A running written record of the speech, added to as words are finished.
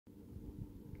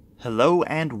Hello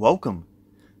and welcome!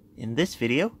 In this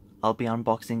video, I'll be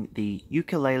unboxing the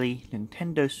Yooka Laylee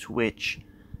Nintendo Switch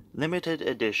Limited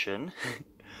Edition,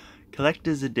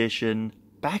 Collector's Edition,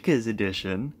 Backers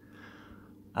Edition,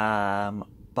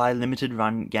 by Limited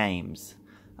Run Games.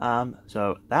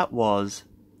 So that was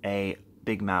a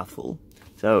big mouthful.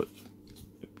 So,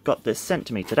 got this sent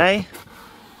to me today.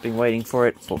 Been waiting for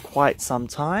it for quite some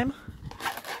time.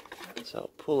 So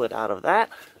I'll pull it out of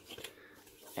that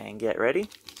and get ready.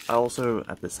 I also,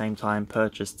 at the same time,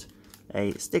 purchased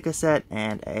a sticker set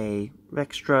and a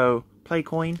Rextro play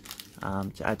coin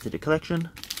to add to the collection.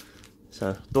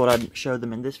 So, thought I'd show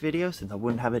them in this video since I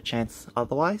wouldn't have a chance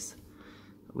otherwise.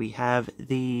 We have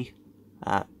the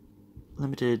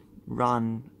limited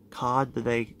run card that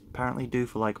they apparently do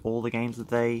for like all the games that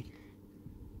they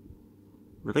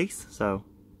release. So,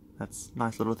 that's a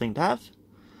nice little thing to have.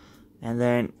 And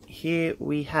then here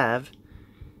we have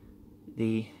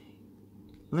the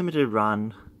limited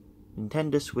run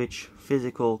Nintendo Switch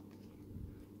physical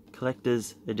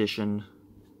collector's edition,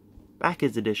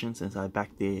 backers edition since I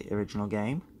backed the original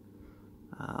game.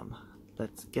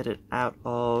 Let's get it out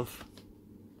of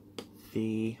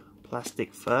the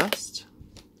plastic first.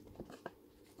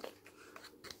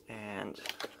 And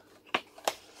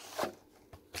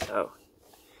so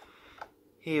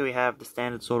here we have the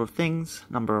standard sort of things,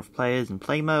 number of players and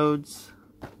play modes.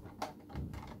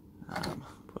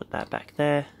 Put that back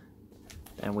there.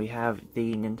 Then we have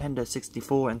the Nintendo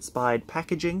 64 inspired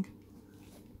packaging.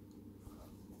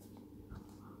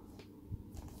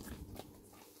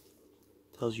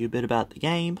 Tells you a bit about the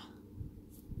game.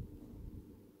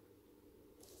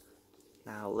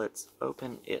 Now let's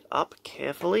open it up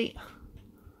carefully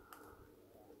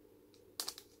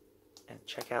and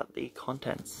check out the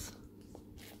contents.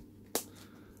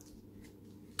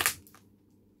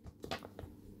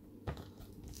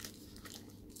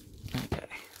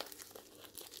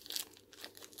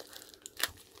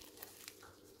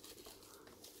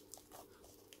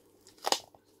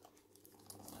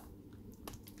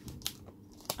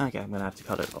 Okay, I'm gonna have to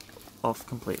cut it off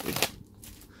completely.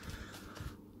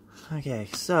 Okay,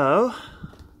 so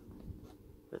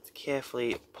let's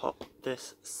carefully pop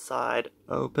this side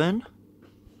open.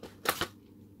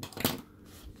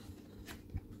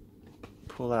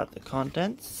 Pull out the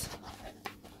contents.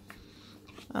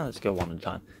 Let's go one at a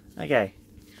time. Okay,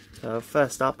 so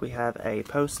first up we have a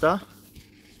poster.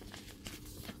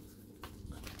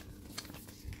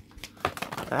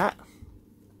 Like that.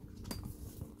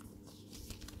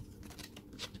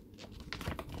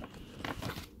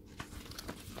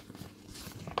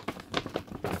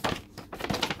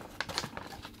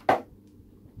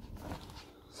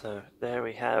 So there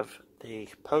we have the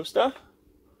poster.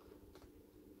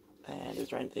 And is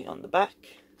there anything on the back?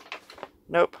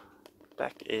 Nope.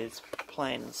 Back is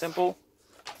plain and simple.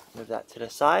 Move that to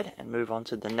the side and move on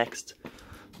to the next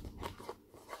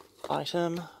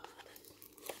item.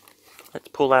 Let's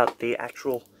pull out the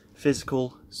actual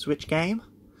physical Switch game.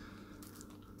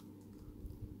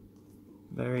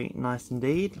 Very nice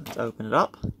indeed. Let's open it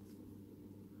up.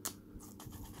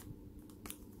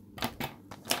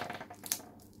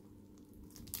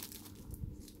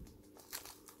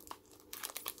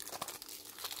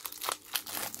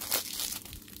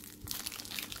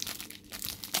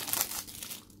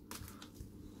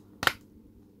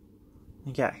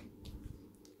 Okay,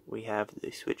 we have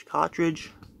the Switch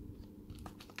cartridge,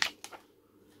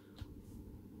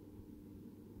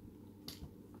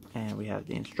 and we have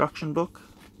the instruction book.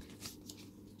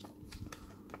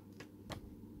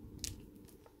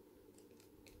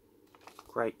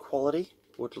 Great quality.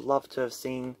 Would love to have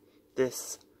seen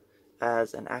this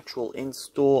as an actual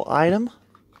in-store item.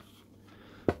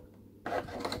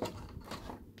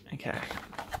 Okay.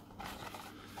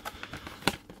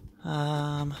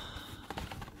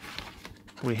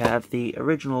 We have the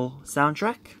original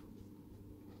soundtrack.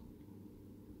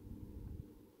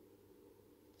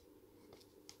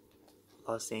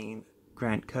 I've seen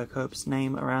Grant Kirkhope's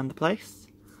name around the place.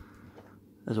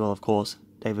 As well, of course,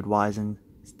 David Wise and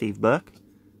Steve Burke.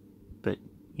 But,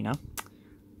 you know,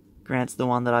 Grant's the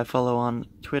one that I follow on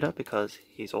Twitter because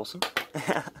he's awesome.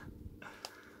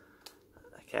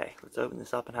 Okay, let's open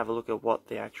this up and have a look at what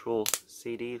the actual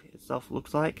CD itself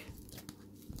looks like.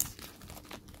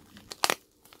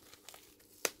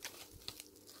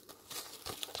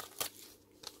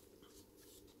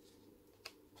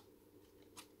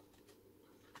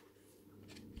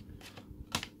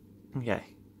 Okay,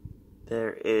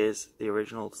 there is the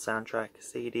original soundtrack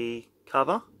CD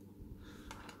cover.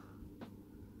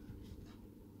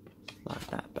 Slide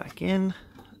that back in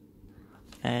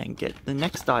and get the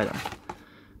next item.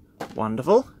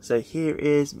 Wonderful. So here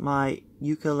is my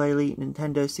Yooka Laylee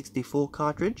Nintendo 64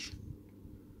 cartridge.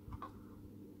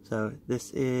 So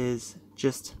this is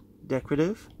just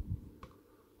decorative.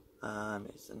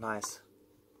 It's a nice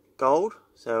gold.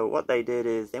 So what they did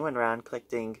is they went around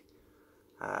collecting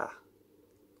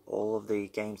all of the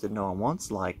games that no one wants,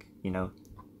 like, you know,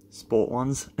 sport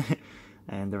ones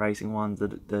and the racing ones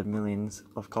that there are millions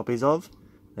of copies of.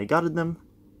 They gutted them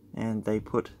and they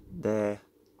put their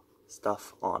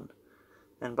stuff on,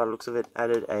 and by the looks of it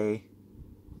added a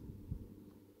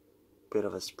bit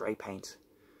of a spray paint.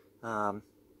 So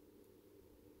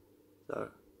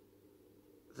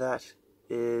that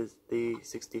is the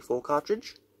 64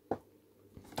 cartridge,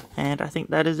 and I think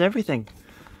that is everything.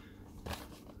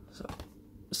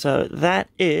 So that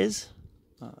is,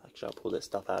 actually I'll pull this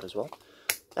stuff out as well.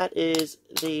 That is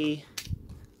the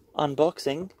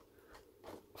unboxing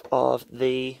of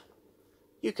the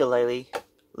Yooka Laylee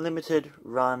limited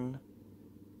run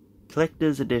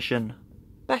collector's edition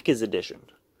backers edition.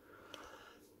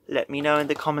 Let me know in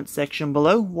the comments section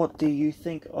below, what do you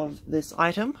think of this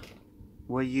item?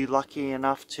 Were you lucky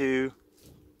enough to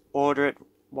order it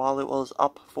while it was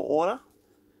up for order?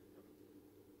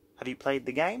 Have you played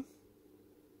the game?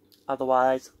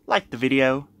 Otherwise, like the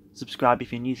video, subscribe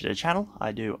if you're new to the channel.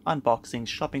 I do unboxings,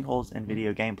 shopping hauls and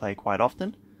video gameplay quite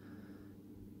often.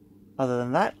 Other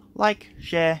than that, like,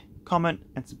 share, comment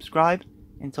and subscribe.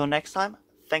 Until next time,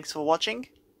 thanks for watching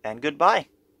and goodbye.